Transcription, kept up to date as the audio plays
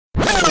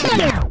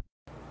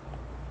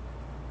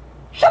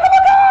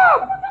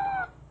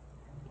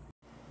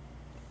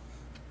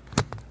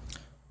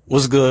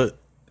What's good?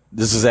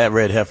 This is at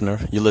Red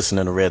Hefner. You're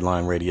listening to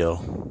Redline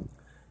Radio.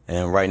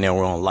 And right now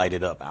we're on Light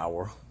It Up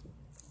Hour.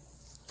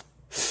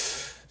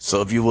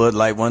 So if you would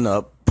light one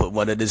up, put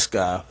one in the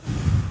sky.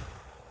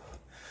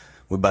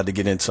 We're about to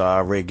get into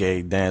our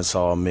reggae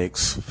dancehall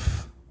mix.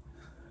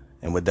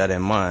 And with that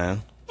in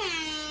mind,